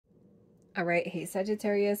All right, hey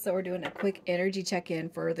Sagittarius. So we're doing a quick energy check-in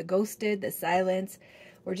for the ghosted, the silence.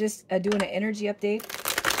 We're just doing an energy update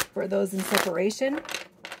for those in separation.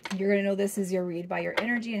 You're going to know this is your read by your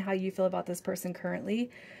energy and how you feel about this person currently.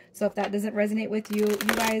 So if that doesn't resonate with you,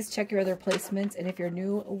 you guys check your other placements. And if you're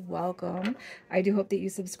new, welcome. I do hope that you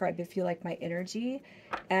subscribe if you like my energy.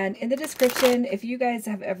 And in the description, if you guys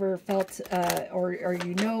have ever felt or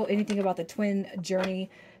you know anything about the twin journey,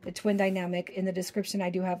 the twin dynamic, in the description I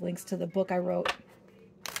do have links to the book I wrote.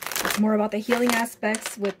 It's more about the healing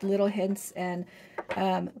aspects with little hints and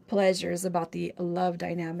pleasures about the love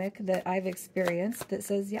dynamic that I've experienced that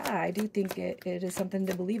says, yeah, I do think it is something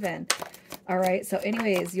to believe in. All right. So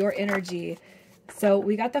anyways, your energy. So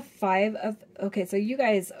we got the 5 of, okay. So you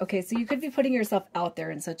guys, okay. So you could be putting yourself out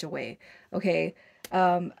there in such a way. Okay.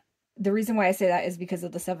 The reason why I say that is because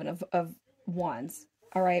of the 7 of Wands.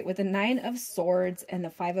 All right, with the 9 of Swords and the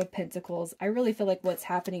 5 of Pentacles, I really feel like what's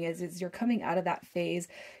happening is you're coming out of that phase.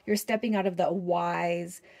 You're stepping out of the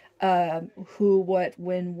whys, who, what,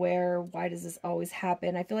 when, where, why does this always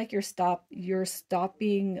happen? I feel like you're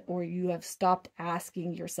stopping, or you have stopped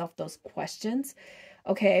asking yourself those questions.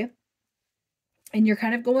 Okay. And you're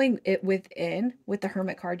kind of going it within with the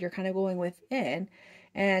Hermit card. You're kind of going within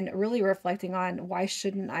and really reflecting on, why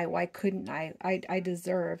shouldn't I? Why couldn't I? I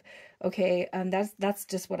deserve. Okay, that's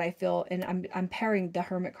just what I feel, and I'm pairing the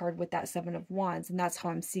Hermit card with that 7 of Wands, and that's how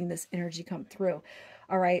I'm seeing this energy come through.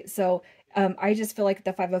 All right, so I just feel like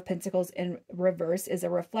the 5 of Pentacles in reverse is a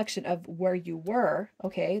reflection of where you were.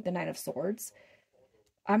 Okay, the 9 of Swords.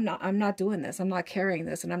 I'm not doing this. I'm not carrying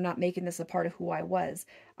this, and I'm not making this a part of who I was.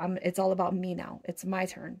 It's all about me now. It's my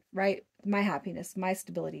turn, right? My happiness, my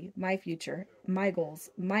stability, my future, my goals,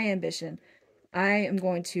 my ambition. I am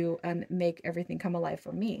going to make everything come alive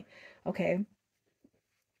for me. Okay.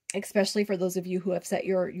 Especially for those of you who have set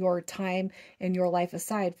your time and your life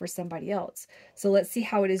aside for somebody else. So let's see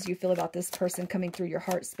how it is you feel about this person coming through your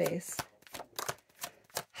heart space.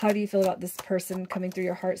 How do you feel about this person coming through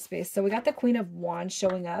your heart space? So we got the Queen of Wands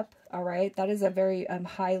showing up. All right. That is a very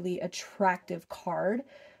highly attractive card.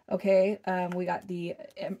 Okay. We got the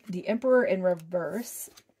Emperor in reverse,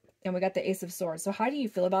 and we got the Ace of Swords. So how do you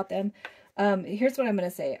feel about them? Here's what I'm going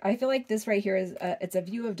to say. I feel like this right here is, it's a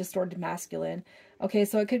view of distorted masculine. Okay,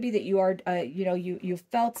 so it could be that you are,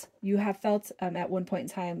 you have felt at one point in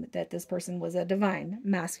time that this person was a divine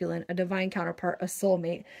masculine, a divine counterpart, a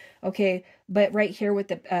soulmate. Okay, but right here with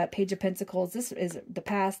the Page of Pentacles, this is the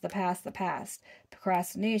past, the past, the past.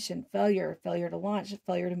 Procrastination, failure to launch,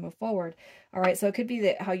 failure to move forward. All right, so it could be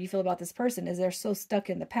that how you feel about this person is they're so stuck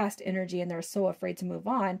in the past energy and they're so afraid to move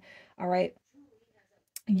on. All right.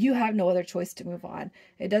 You have no other choice to move on.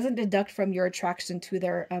 It doesn't deduct from your attraction to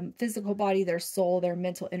their physical body, their soul, their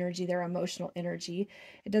mental energy, their emotional energy.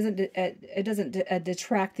 It doesn't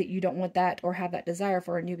detract that you don't want that or have that desire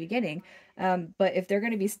for a new beginning. But if they're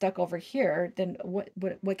going to be stuck over here, then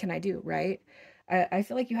what can I do, right? I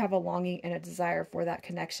feel like you have a longing and a desire for that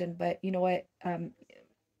connection, but you know what?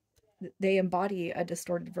 They embody a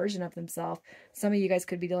distorted version of themselves. Some of you guys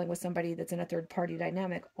could be dealing with somebody that's in a third party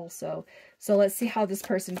dynamic also. So let's see how this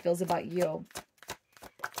person feels about you.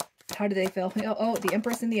 How do they feel? Oh, the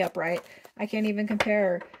Empress in the upright. I can't even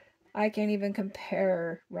compare. I can't even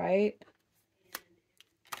compare, right?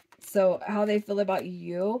 So how they feel about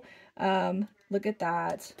you. Look at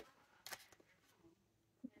that.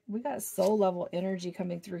 We got soul level energy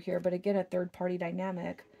coming through here, but again, a third party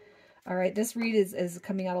dynamic. All right, this read is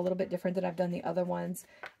coming out a little bit different than I've done the other ones.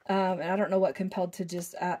 And I don't know what compelled to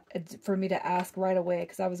just, for me to ask right away,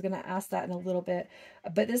 because I was going to ask that in a little bit.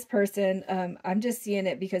 But this person, I'm just seeing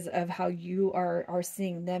it because of how you are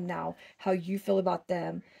seeing them now, how you feel about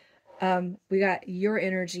them. We got your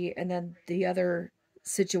energy and then the other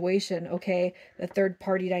situation, okay? The third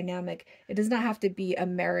party dynamic. It does not have to be a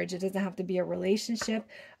marriage. It doesn't have to be a relationship,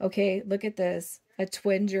 okay? Look at this. A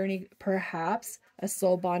twin journey, perhaps. A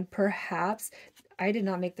soul bond, perhaps. I did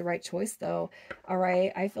not make the right choice, though. All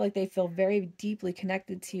right. I feel like they feel very deeply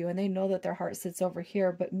connected to you, and they know that their heart sits over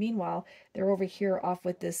here. But meanwhile, they're over here off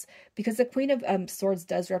with this, because the Queen of Swords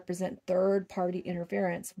does represent third party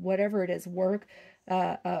interference, whatever it is, work,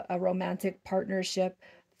 a romantic partnership,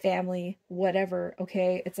 family, whatever.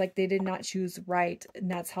 Okay. It's like they did not choose right,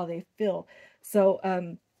 and that's how they feel. So,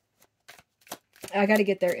 I got to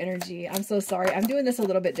get their energy. I'm so sorry. I'm doing this a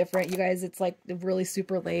little bit different, you guys. It's like really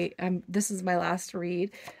super late. This is my last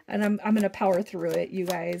read, and I'm going to power through it, you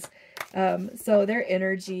guys. So their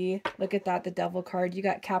energy, look at that, the Devil card. You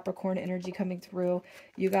got Capricorn energy coming through.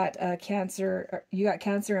 You got Cancer. You got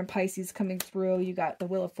Cancer and Pisces coming through. You got the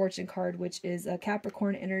Wheel of Fortune card, which is a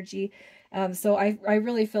Capricorn energy. So I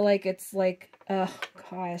really feel like it's like, oh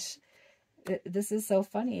gosh. This is so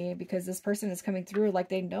funny because this person is coming through like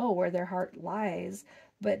they know where their heart lies,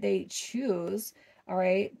 but they choose, all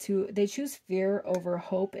right, they choose fear over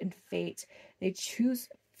hope and fate. They choose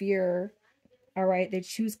fear, all right, they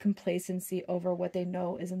choose complacency over what they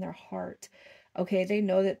know is in their heart. Okay, they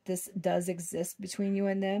know that this does exist between you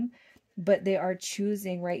and them, but they are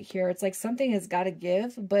choosing right here. It's like something has got to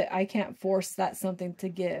give, but I can't force that something to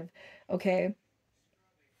give. Okay,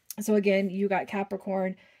 so again, you got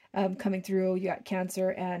Capricorn coming through, you got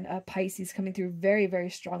Cancer and Pisces coming through very, very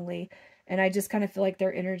strongly. And I just kind of feel like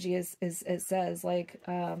their energy is it says like,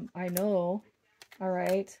 I know, all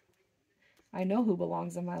right, I know who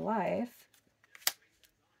belongs in my life.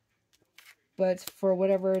 But for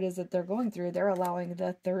whatever it is that they're going through, they're allowing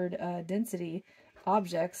the third density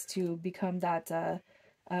objects to become that,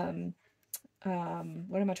 what am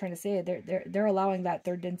I trying to say? They're allowing that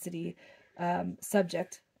third density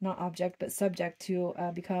subject, not object, but subject to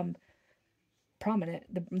become prominent,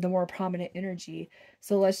 the more prominent energy.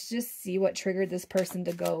 So let's just see what triggered this person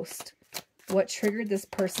to ghost. What triggered this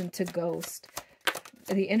person to ghost?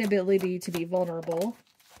 The inability to be vulnerable.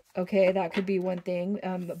 Okay, that could be one thing,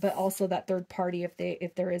 but also that third party,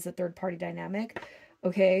 if there is a third party dynamic.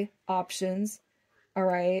 Okay, options. All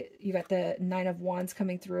right, you got the Nine of Wands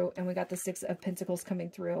coming through, and we got the Six of Pentacles coming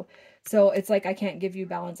through. So it's like, I can't give you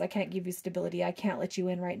balance. I can't give you stability. I can't let you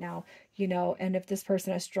in right now, you know. And if this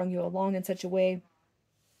person has strung you along in such a way,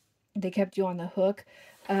 they kept you on the hook,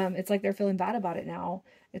 it's like they're feeling bad about it now.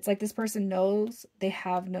 It's like this person knows, they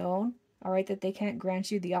have known, all right, that they can't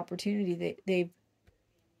grant you the opportunity they've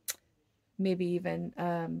maybe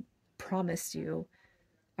even promised you,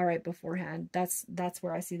 all right, beforehand. That's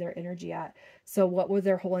where I see their energy at. So what were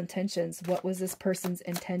their whole intentions? What was this person's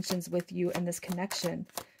intentions with you and this connection?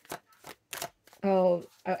 Oh,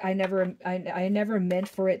 I never meant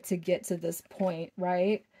for it to get to this point,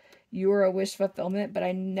 right? You were a wish fulfillment, but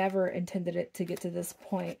I never intended it to get to this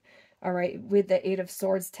point. All right, with the Eight of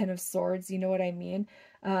Swords, Ten of Swords, you know what I mean?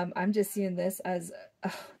 I'm just seeing this as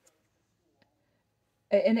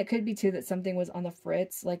and it could be too that something was on the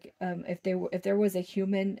fritz, like if there was a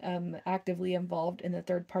human actively involved in the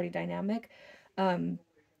third party dynamic, as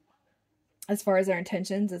far as their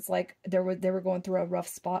intentions, it's like they were going through a rough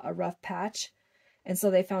spot, a rough patch, and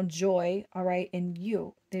so they found joy, all right, in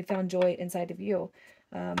you. They found joy inside of you.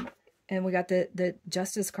 And we got the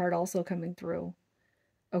Justice card also coming through.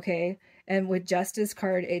 Okay, and with Justice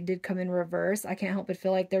card, it did come in reverse. I can't help but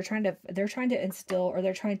feel like they're trying to instill, or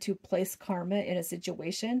they're trying to place karma in a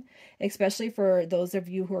situation, especially for those of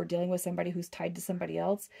you who are dealing with somebody who's tied to somebody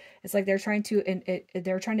else. It's like they're trying to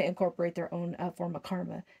incorporate their own form of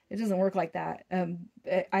karma. It doesn't work like that.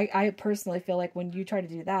 I personally feel like when you try to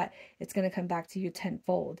do that, it's going to come back to you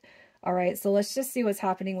tenfold. All right, so let's just see what's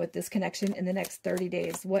happening with this connection in the next 30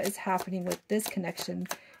 days. What is happening with this connection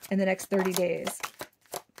in the next 30 days?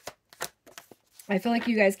 I feel like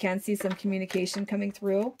you guys can see some communication coming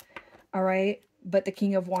through, all right? But the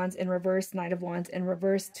King of Wands in reverse, Knight of Wands in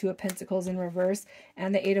reverse, Two of Pentacles in reverse,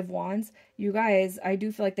 and the Eight of Wands. You guys, I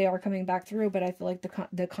do feel like they are coming back through, but I feel like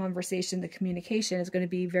the conversation, the communication is going to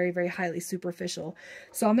be very, very highly superficial.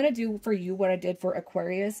 So I'm going to do for you what I did for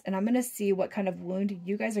Aquarius, and I'm going to see what kind of wound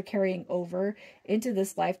you guys are carrying over into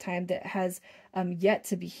this lifetime that has yet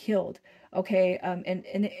to be healed. Okay, and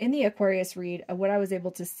in the Aquarius read, what I was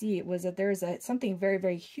able to see was that there's something very,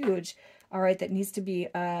 very huge, all right, that needs to be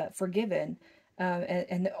forgiven.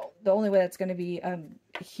 And the only way that's going to be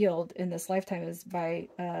healed in this lifetime is by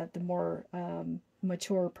the more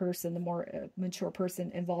mature person,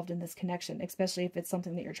 involved in this connection, especially if it's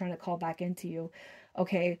something that you're trying to call back into you.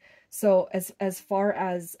 Okay, so as far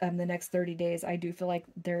as the next 30 days, I do feel like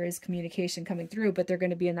there is communication coming through, but they're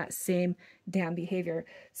going to be in that same damn behavior.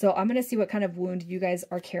 So I'm going to see what kind of wound you guys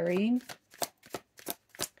are carrying.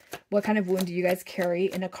 What kind of wound do you guys carry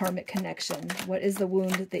in a karmic connection? What is the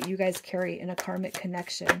wound that you guys carry in a karmic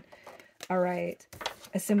connection? All right.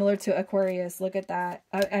 Similar to Aquarius. Look at that.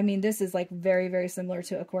 I mean, this is like very, very similar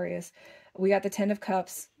to Aquarius. We got the Ten of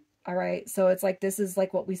Cups. All right. So it's like, this is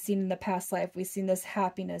like what we've seen in the past life. We've seen this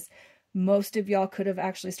happiness. Most of y'all could have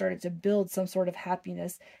actually started to build some sort of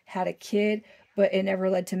happiness, had a kid, but it never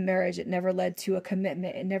led to marriage. It never led to a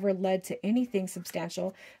commitment. It never led to anything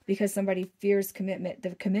substantial because somebody fears commitment.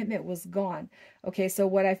 The commitment was gone. Okay, so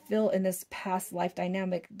what I feel in this past life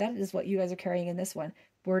dynamic, that is what you guys are carrying in this one.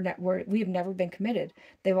 We've never been committed.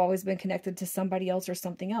 They've always been connected to somebody else or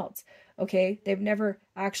something else. Okay, they've never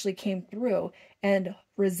actually came through, and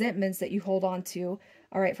resentments that you hold on to,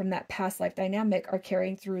 all right, from that past life dynamic are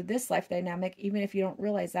carrying through this life dynamic, even if you don't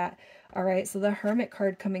realize that. All right, so the Hermit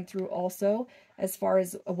card coming through also, as far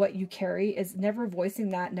as what you carry, is never voicing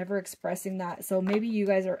that, never expressing that. So maybe you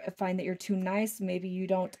guys find that you're too nice. Maybe you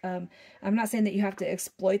don't, I'm not saying that you have to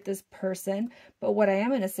exploit this person, but what I am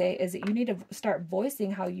going to say is that you need to start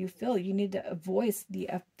voicing how you feel. You need to voice the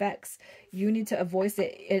effects. You need to voice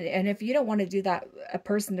it. And if you don't want to do that a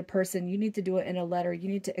person to person, you need to do it in a letter. You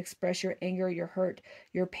need to express your anger, your hurt,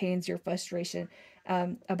 your pains, your frustration,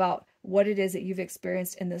 about what it is that you've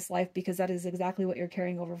experienced in this life, because that is exactly what you're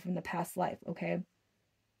carrying over from the past life. Okay.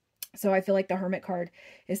 So I feel like the Hermit card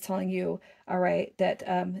is telling you, all right, that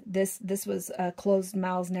this was closed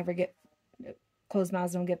mouths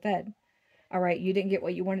don't get fed. All right, you didn't get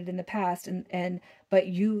what you wanted in the past, but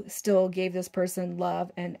you still gave this person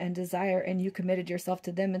love and desire, and you committed yourself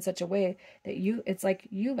to them in such a way that it's like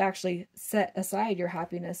you've actually set aside your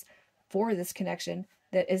happiness for this connection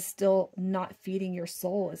that is still not feeding your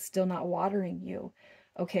soul, is still not watering you.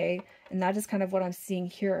 Okay, and that is kind of what I'm seeing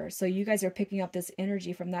here. So you guys are picking up this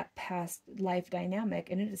energy from that past life dynamic,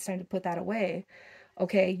 and it is time to put that away.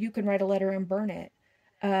 Okay, you can write a letter and burn it.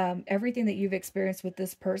 Everything that you've experienced with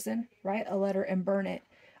this person, write a letter and burn it.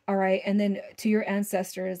 All right, and then to your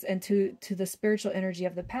ancestors and to the spiritual energy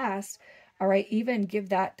of the past. All right, even give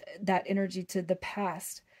that energy to the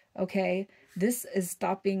past. Okay, this is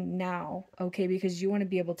stopping now. Okay, because you want to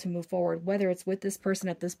be able to move forward, whether it's with this person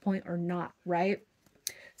at this point or not. Right.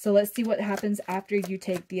 So let's see what happens after you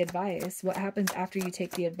take the advice. What happens after you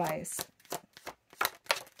take the advice?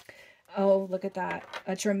 Oh, look at that.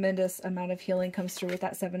 A tremendous amount of healing comes through with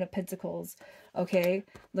that Seven of Pentacles. Okay,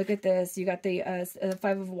 look at this. You got the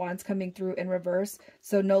Five of Wands coming through in reverse.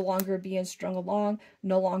 So no longer being strung along,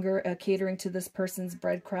 no longer catering to this person's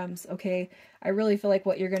breadcrumbs. Okay, I really feel like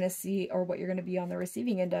what you're going to see, or what you're going to be on the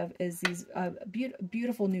receiving end of, is these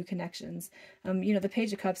beautiful new connections. You know, the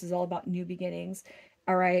Page of Cups is all about new beginnings.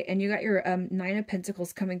 All right, and you got your Nine of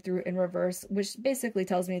Pentacles coming through in reverse, which basically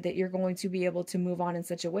tells me that you're going to be able to move on in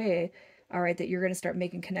such a way, all right, that you're going to start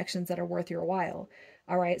making connections that are worth your while.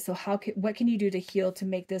 All right, so what can you do to heal to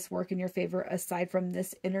make this work in your favor aside from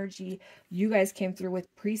this energy? You guys came through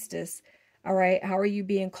with Priestess. All right, how are you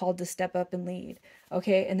being called to step up and lead?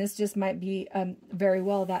 Okay, and this just might be very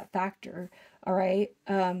well that factor. All right,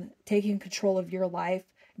 taking control of your life,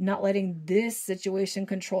 not letting this situation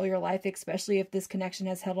control your life, especially if this connection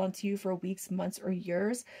has held on to you for weeks, months, or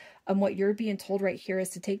years. What you're being told right here is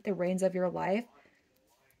to take the reins of your life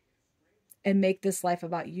and make this life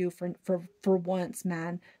about you for once,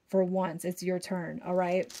 man. For once, it's your turn. All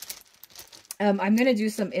right. I'm going to do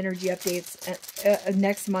some energy updates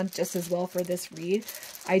next month just as well for this read.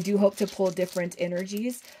 I do hope to pull different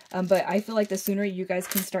energies, but I feel like the sooner you guys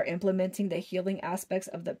can start implementing the healing aspects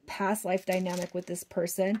of the past life dynamic with this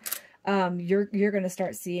person, you're going to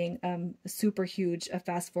start seeing super huge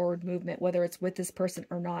fast forward movement, whether it's with this person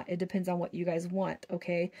or not. It depends on what you guys want,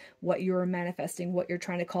 okay? What you're manifesting, what you're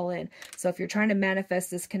trying to call in. So if you're trying to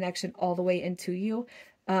manifest this connection all the way into you,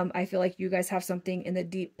 I feel like you guys have something in the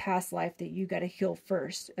deep past life that you got to heal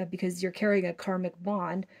first, because you're carrying a karmic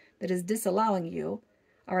bond that is disallowing you,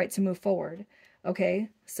 all right, to move forward. Okay,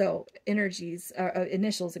 so energies,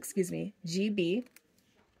 initials, excuse me, GB,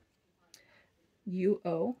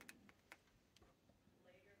 UO,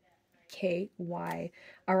 KY.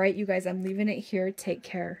 All right, you guys, I'm leaving it here. Take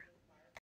care.